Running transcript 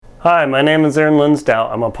Hi, my name is Aaron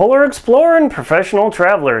Linsdau. I'm a polar explorer and professional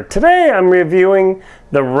traveler. Today I'm reviewing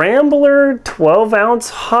the Rambler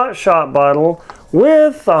 12-ounce Hot Shot bottle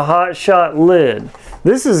with a Hot Shot lid.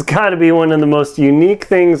 This has got to be one of the most unique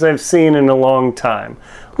things I've seen in a long time.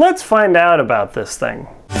 Let's find out about this thing.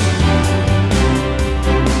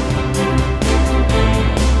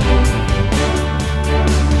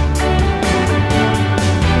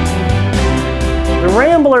 The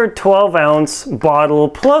Rambler 12-ounce bottle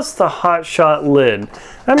plus the Hot Shot lid.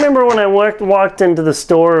 I remember when I walked into the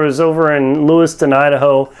store, it was over in Lewiston,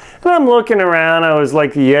 Idaho, and I'm looking around, I was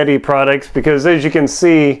like the Yeti products because as you can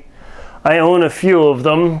see, I own a few of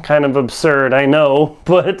them. Kind of absurd, I know,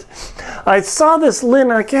 but I saw this lid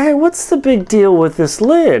and I'm like, hey, what's the big deal with this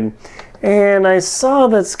lid? And I saw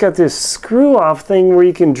that it's got this screw-off thing where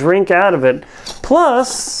you can drink out of it.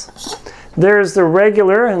 Plus, there's the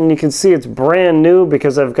regular, and you can see it's brand new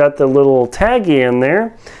because I've got the little taggy in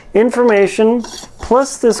there. Information,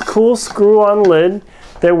 plus this cool screw-on lid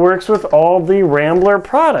that works with all the Rambler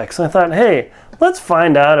products. I thought, hey, let's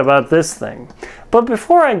find out about this thing. But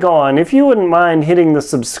before I go on, if you wouldn't mind hitting the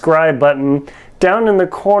subscribe button down in the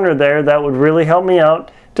corner there, that would really help me out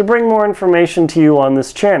to bring more information to you on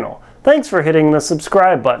this channel. Thanks for hitting the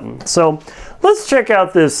subscribe button. So let's check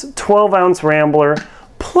out this 12-ounce Rambler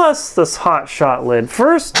plus this Hot Shot lid.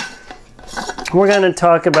 First, we're going to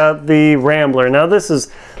talk about the Rambler. Now this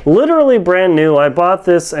is literally brand new. I bought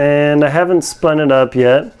this and I haven't spun it up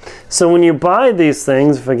yet. So when you buy these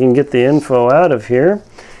things, if I can get the info out of here,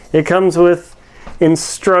 it comes with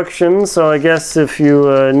instructions. So I guess if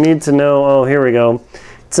you need to know, oh, here we go.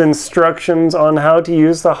 It's instructions on how to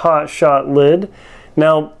use the Hot Shot lid.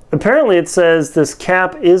 Now, apparently it says this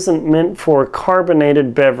cap isn't meant for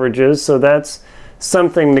carbonated beverages, so that's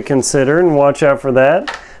something to consider and watch out for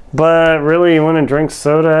that. But really, you want to drink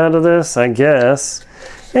soda out of this, I guess.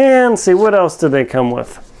 And see, what else do they come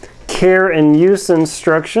with? Care and use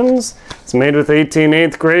instructions. It's made with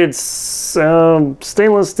 18/8 grade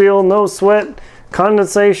stainless steel, no sweat,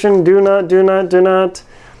 condensation, do not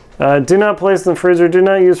place in the freezer, do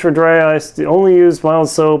not use for dry ice, only use mild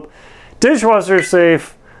soap, dishwasher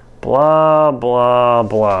safe, blah, blah,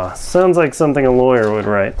 blah. Sounds like something a lawyer would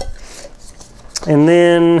write. And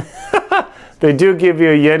then they do give you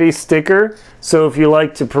a Yeti sticker. So if you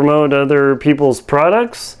like to promote other people's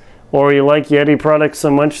products, or you like Yeti products so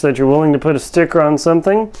much that you're willing to put a sticker on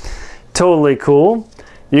something, totally cool.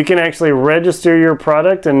 You can actually register your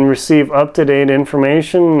product and receive up-to-date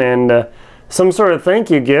information and some sort of thank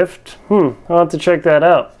you gift. I'll have to check that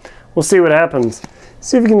out. We'll see what happens.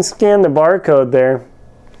 See if you can scan the barcode there.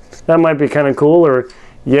 That might be kind of cool. Or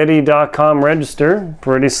Yeti.com register.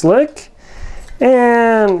 Pretty slick.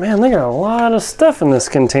 And man, they got a lot of stuff in this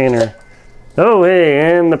container. Oh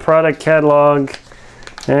hey, and the product catalog.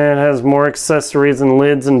 And it has more accessories and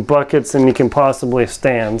lids and buckets than you can possibly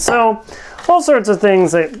stand. So, all sorts of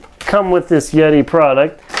things that come with this Yeti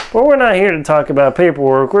product. But we're not here to talk about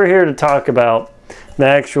paperwork. We're here to talk about the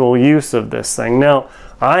actual use of this thing. Now,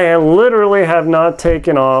 I literally have not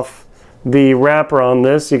taken off the wrapper on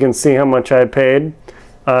this. You can see how much I paid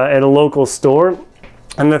at a local store.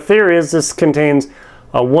 And the theory is this contains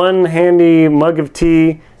one handy mug of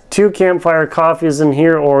tea, 2 campfire coffees in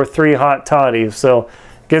here, or 3 hot toddies. So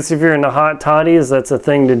I guess if you're into hot toddies, that's a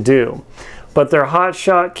thing to do. But their Hot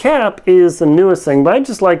Shot cap is the newest thing. But I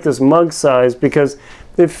just like this mug size because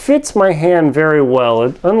it fits my hand very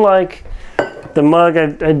well. Unlike the mug,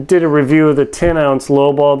 I did a review of the 10-ounce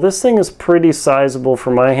lowball. This thing is pretty sizable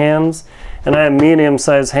for my hands. And I have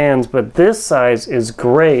medium-sized hands, but this size is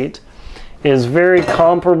great. Is very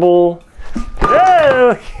comparable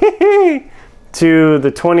to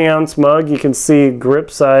the 20-ounce mug. You can see grip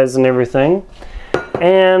size and everything.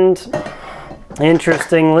 And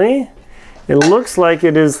interestingly, it looks like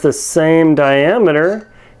it is the same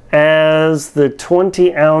diameter as the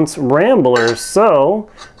 20-ounce Rambler. So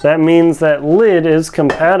that means that lid is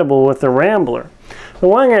compatible with the Rambler. But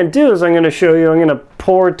what I'm going to do is I'm going to show you, I'm going to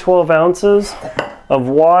pour 12 ounces of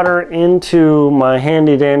water into my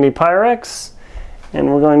handy dandy Pyrex, and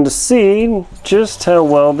we're going to see just how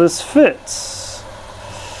well this fits.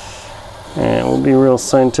 And we'll be real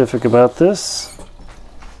scientific about this.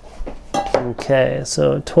 Okay,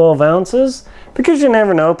 so 12 ounces, because you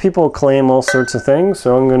never know, people claim all sorts of things,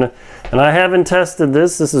 so I'm gonna, and I haven't tested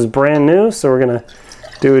this, this is brand new, so we're gonna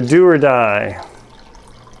do a do or die.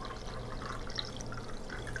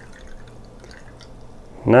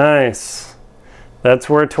 Nice. That's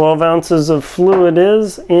where 12 ounces of fluid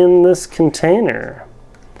is in this container.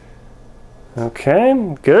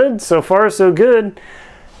 Okay, good. So far, so good.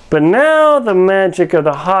 But now the magic of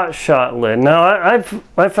the Hot Shot lid. Now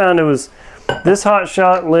I found this Hot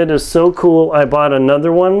Shot lid is so cool. I bought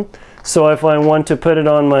another one. So if I want to put it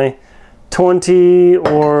on my 20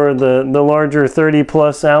 or the larger 30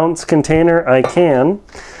 plus ounce container, I can.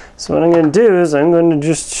 So what I'm going to do is I'm going to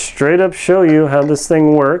just straight up show you how this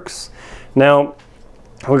thing works. Now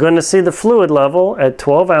we're going to see the fluid level at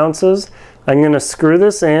 12 ounces. I'm going to screw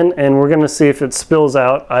this in and we're going to see if it spills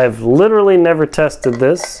out. I've literally never tested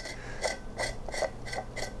this.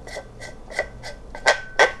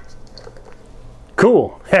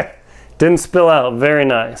 Cool. Didn't spill out. Very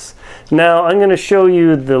nice. Now I'm going to show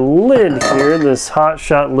you the lid here, this Hot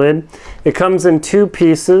Shot lid. It comes in two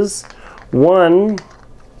pieces. One,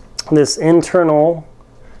 this internal,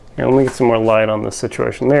 here, let me get some more light on this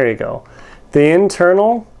situation. There you go. The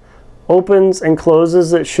internal opens and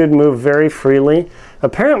closes. It should move very freely.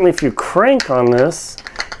 Apparently if you crank on this,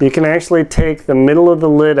 you can actually take the middle of the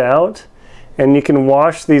lid out and you can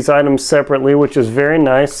wash these items separately, which is very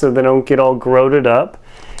nice so they don't get all groated up.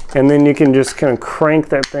 And then you can just kind of crank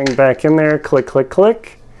that thing back in there, click, click,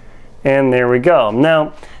 click, and there we go.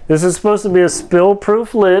 Now, this is supposed to be a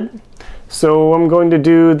spill-proof lid, so I'm going to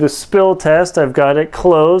do the spill test. I've got it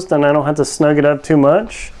closed, and I don't have to snug it up too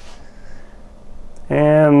much.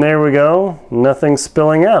 And there we go, nothing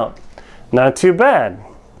spilling out. Not too bad.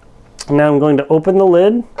 Now I'm going to open the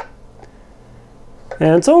lid,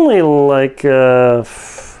 and it's only like,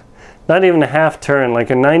 not even a half turn, like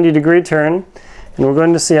a 90-degree turn. And we're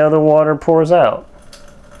going to see how the water pours out.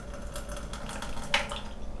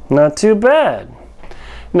 Not too bad.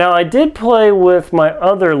 Now I did play with my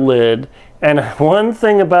other lid, and one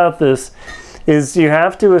thing about this is you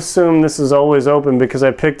have to assume this is always open because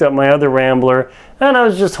I picked up my other Rambler and I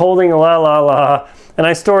was just holding a la la la and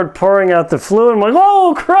I started pouring out the fluid. I'm like,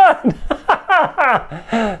 oh crud!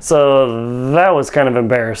 So that was kind of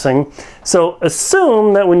embarrassing. So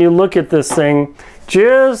assume that when you look at this thing,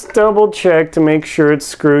 just double check to make sure it's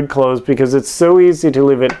screwed closed because it's so easy to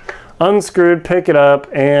leave it unscrewed, pick it up,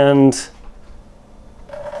 and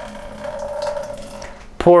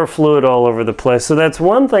pour fluid all over the place. So that's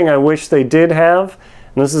one thing I wish they did have.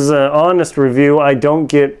 And this is an honest review. I don't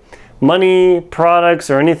get money, products,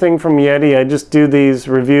 or anything from Yeti. I just do these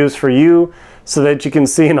reviews for you so that you can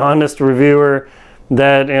see an honest reviewer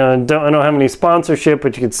that, I don't have any sponsorship,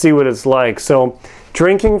 but you can see what it's like. So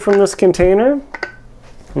drinking from this container,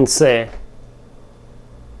 let's see.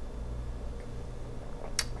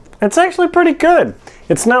 It's actually pretty good.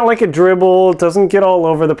 It's not like a dribble. It doesn't get all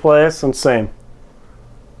over the place. Let's see.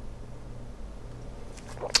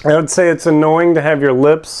 I would say it's annoying to have your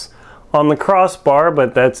lips on the crossbar,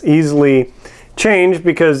 but that's easily changed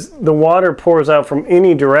because the water pours out from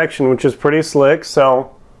any direction, which is pretty slick.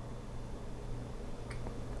 So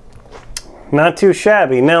not too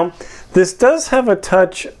shabby. Now, this does have a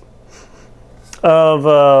touch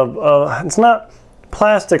of, it's not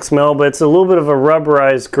plastic smell, but it's a little bit of a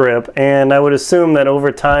rubberized grip, and I would assume that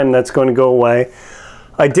over time that's going to go away.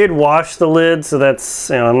 I did wash the lid, so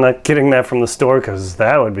that's, I'm not getting that from the store because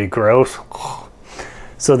that would be gross.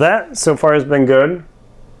 So that so far has been good.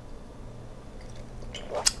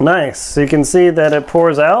 Nice. So you can see that it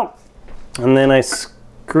pours out, and then I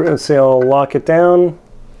screw, see, I'll lock it down,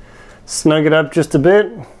 snug it up just a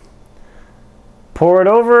bit, pour it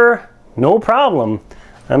over, no problem.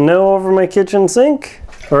 I'm now over my kitchen sink,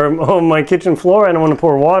 or my kitchen floor. I don't want to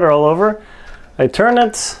pour water all over. I turn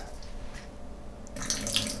it.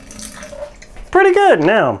 Pretty good.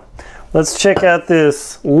 Now, let's check out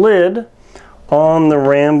this lid on the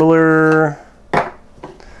Rambler,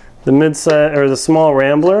 the mid-size, or the small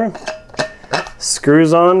Rambler.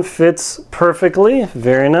 Screws on, fits perfectly,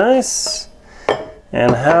 very nice.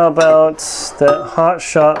 And how about that Hot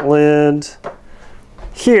Shot lid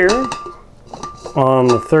here on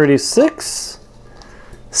the 36?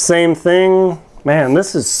 Same thing. Man,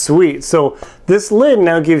 this is sweet. So this lid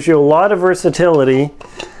now gives you a lot of versatility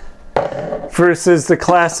versus the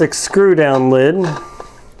classic screw down lid.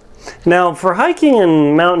 Now for hiking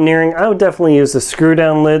and mountaineering, I would definitely use the screw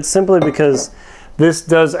down lid simply because this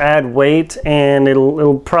does add weight and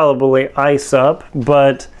it'll probably ice up,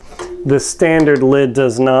 but the standard lid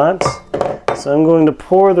does not. So I'm going to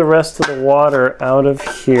pour the rest of the water out of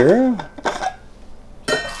here.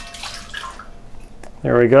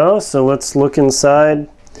 There we go. So let's look inside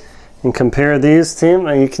and compare these two.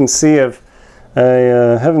 Now you can see I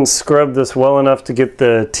haven't scrubbed this well enough to get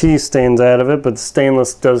the tea stains out of it, but the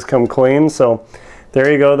stainless does come clean. So there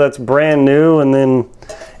you go. That's brand new. And then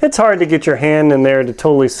it's hard to get your hand in there to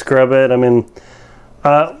totally scrub it. I mean,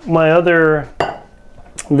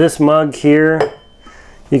 this mug here,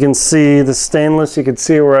 You can see the stainless. You can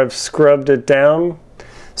see where I've scrubbed it down.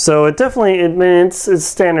 So it definitely, it's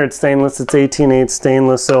standard stainless. It's 18/8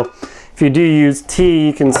 stainless. So if you do use tea,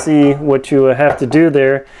 you can see what you have to do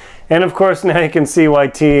there. And of course, now you can see why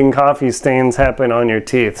tea and coffee stains happen on your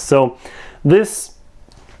teeth. So this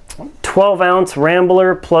 12-ounce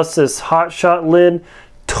Rambler plus this Hot Shot lid,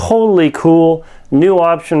 totally cool. New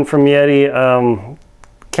option from Yeti.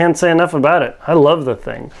 Can't say enough about it. I love the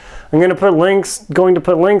thing. I'm going to put links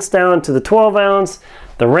down to the 12-ounce,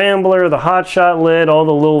 the Rambler, the Hot Shot lid, all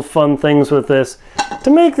the little fun things with this to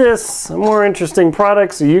make this a more interesting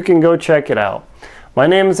product, so you can go check it out. My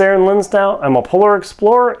name is Aaron Linsdau. I'm a polar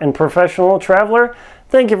explorer and professional traveler.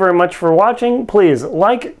 Thank you very much for watching. Please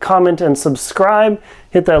like, comment, and subscribe.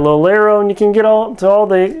 Hit that little arrow and you can get all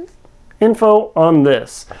the info on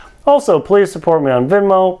this. Also, please support me on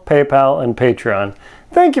Venmo, PayPal, and Patreon.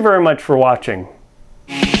 Thank you very much for watching.